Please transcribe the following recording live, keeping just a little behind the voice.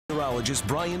Meteorologist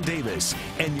Brian Davis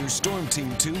and your Storm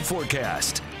Team 2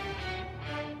 forecast.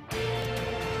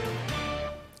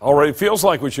 Already feels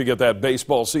like we should get that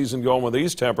baseball season going with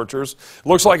these temperatures.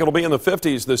 Looks like it'll be in the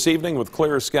 50s this evening with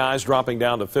clear skies dropping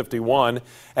down to 51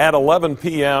 at 11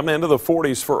 p.m. into the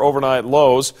 40s for overnight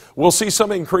lows. We'll see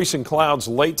some increasing clouds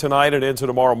late tonight and into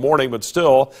tomorrow morning, but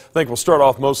still I think we'll start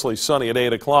off mostly sunny at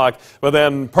 8 o'clock, but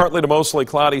then partly to mostly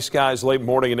cloudy skies late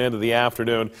morning and into the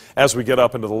afternoon as we get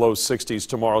up into the low 60s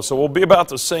tomorrow. So we'll be about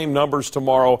the same numbers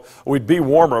tomorrow. We'd be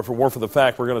warmer if it weren't for the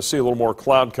fact we're going to see a little more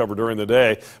cloud cover during the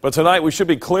day. But tonight we should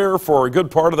be clear for a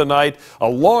good part of the night. A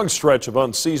long stretch of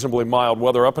unseasonably mild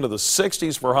weather up into the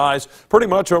 60s for highs pretty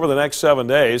much over the next 7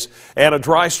 days, and a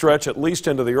dry stretch at least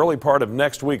into the early part of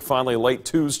next week, finally late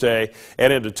Tuesday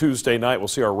and into Tuesday night. We'll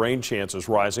see our rain chances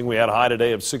rising. We had a high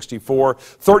today of 64.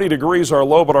 30 degrees our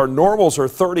low, but our normals are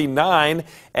 39.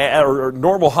 Our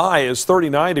normal high is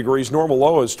 39 degrees. Normal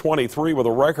low is 23 with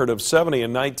a record of 70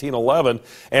 in 1911.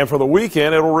 And for the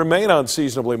weekend, it'll remain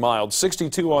unseasonably mild.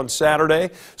 62 on Saturday,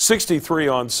 63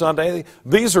 on Sunday.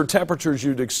 These are temperatures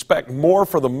you'd expect more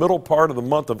for the middle part of the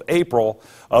month of April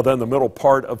than the middle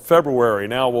part of February.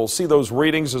 Now, we'll see those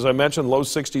readings, as I mentioned, low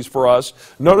 60s for us.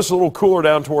 Notice a little cooler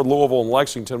down toward Louisville and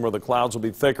Lexington where the clouds will be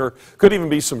thicker. Could even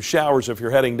be some showers if you're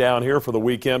heading down here for the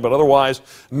weekend, but otherwise,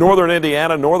 northern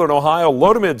Indiana, northern Ohio,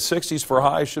 low to mid 60s for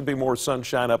highs. Should be more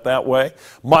sunshine up that way.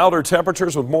 Milder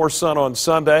temperatures with more sun on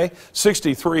Sunday.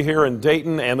 63 here in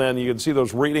Dayton, and then you can see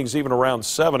those readings even around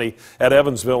 70 at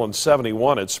Evansville and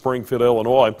 71 at Springfield,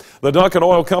 Illinois. The Duncan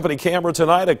Oil Company camera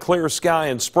tonight, a clear sky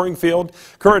in Springfield.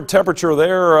 Current temperature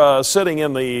there sitting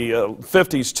in the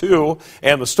 50s too.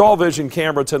 And the Stall Vision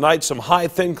camera tonight, some high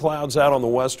thin clouds out on the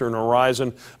western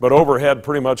horizon, but overhead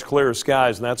pretty much clear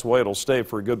skies, and that's the way it'll stay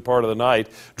for a good part of the night.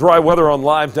 Dry weather on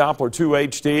live Doppler 2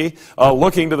 HD.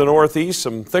 Looking to the northeast,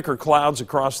 some thicker clouds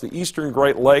across the eastern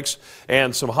Great Lakes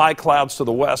and some high clouds to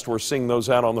the west. We're seeing those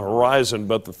out on the horizon,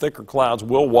 but the thicker clouds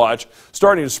will watch,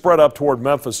 starting to spread up toward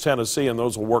Memphis, Tennessee, and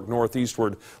those will work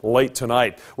northeastward late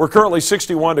tonight. We're currently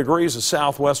 61 degrees, a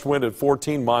southwest wind at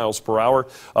 14 miles per hour.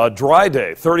 A dry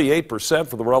day, 38%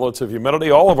 for the relative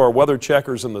humidity. All of our weather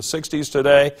checkers in the 60s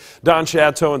today. Don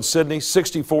Chateau in Sydney,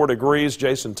 64 degrees.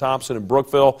 Jason Thompson in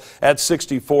Brookville at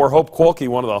 64. Hope Quilke,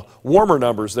 one of the warmer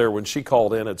numbers there when she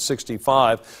called in at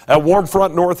 65. A warm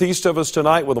front northeast of us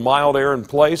tonight with a mild air in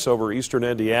place over eastern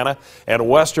Indiana and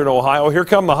western Ohio. Here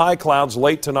come the high clouds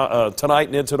late tonight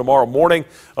and into tomorrow morning.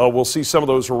 We'll see some of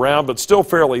those around, but still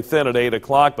fairly thin at 8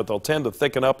 o'clock, but they'll tend to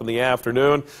thicken up in the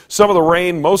afternoon. Some of the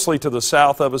rain mostly to the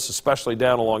south of us, especially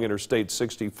down along Interstate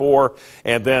 64,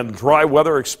 and then dry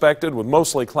weather expected with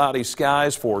mostly cloudy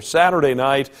skies for Saturday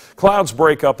night. Clouds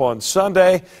break up on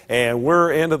Sunday, and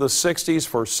we're into the 60s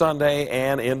for Sunday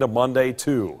and into Monday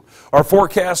too. Our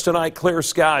forecast tonight, clear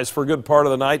skies for a good part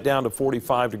of the night, down to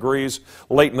 45 degrees.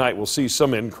 Late night we'll see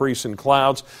some increase in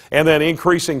clouds, and then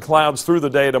increasing clouds through the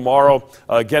day tomorrow,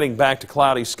 getting back to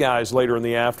cloudy skies later in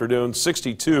the afternoon.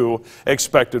 62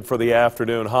 expected for the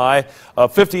afternoon high.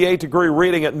 58-degree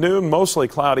reading at noon, mostly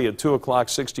cloudy at 2 o'clock,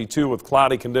 62 with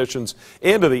cloudy conditions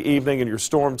into the evening in your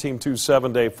Storm Team 2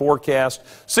 7-day forecast.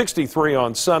 63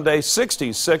 on Sunday,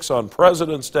 66 on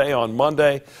President's Day on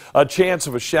Monday. A chance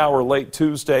of a shower late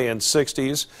Tuesday and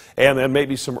 60s, and then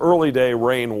maybe some early day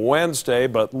rain Wednesday,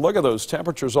 but look at those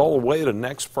temperatures all the way to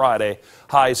next Friday.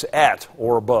 Highs at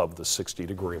or above the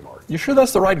 60-degree mark. You sure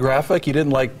that's the right graphic? You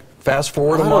didn't like fast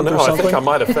forward a month or something? I think I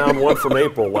might have found one from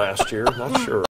April last year. Not sure.